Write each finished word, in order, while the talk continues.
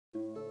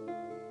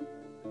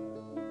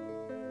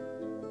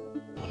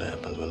what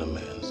happens when a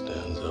man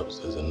stands up,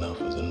 says enough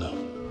is enough.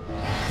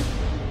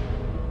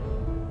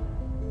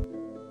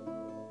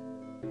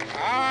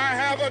 I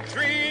have a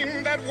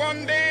dream that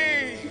one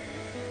day,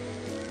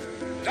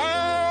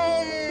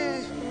 down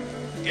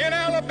in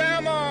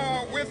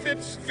Alabama with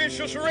its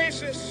vicious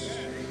racists,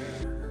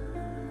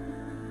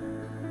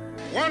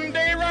 one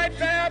day right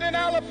there in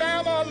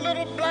Alabama,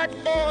 little black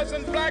boys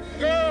and black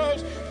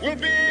girls will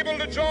be able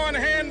to join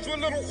hands with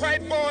little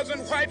white boys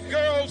and white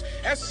girls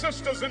as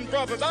sisters and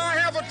brothers. I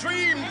have a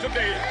dream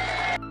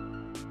today.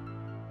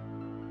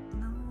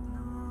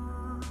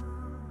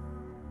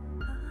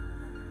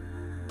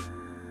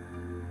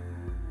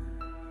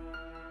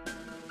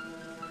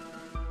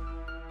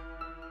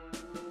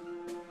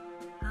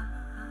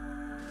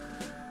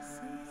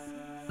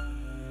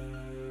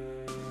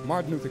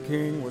 Martin Luther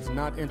King was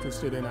not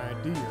interested in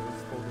ideas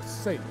for the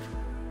sake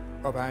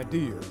of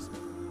ideas.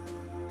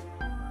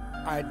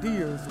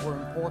 Ideas were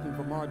important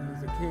for Martin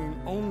Luther King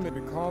only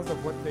because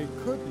of what they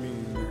could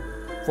mean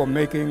for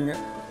making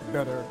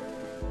better,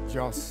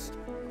 just,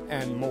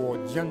 and more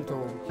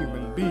gentle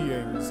human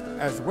beings,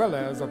 as well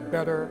as a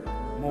better,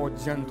 more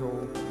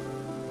gentle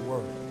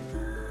world.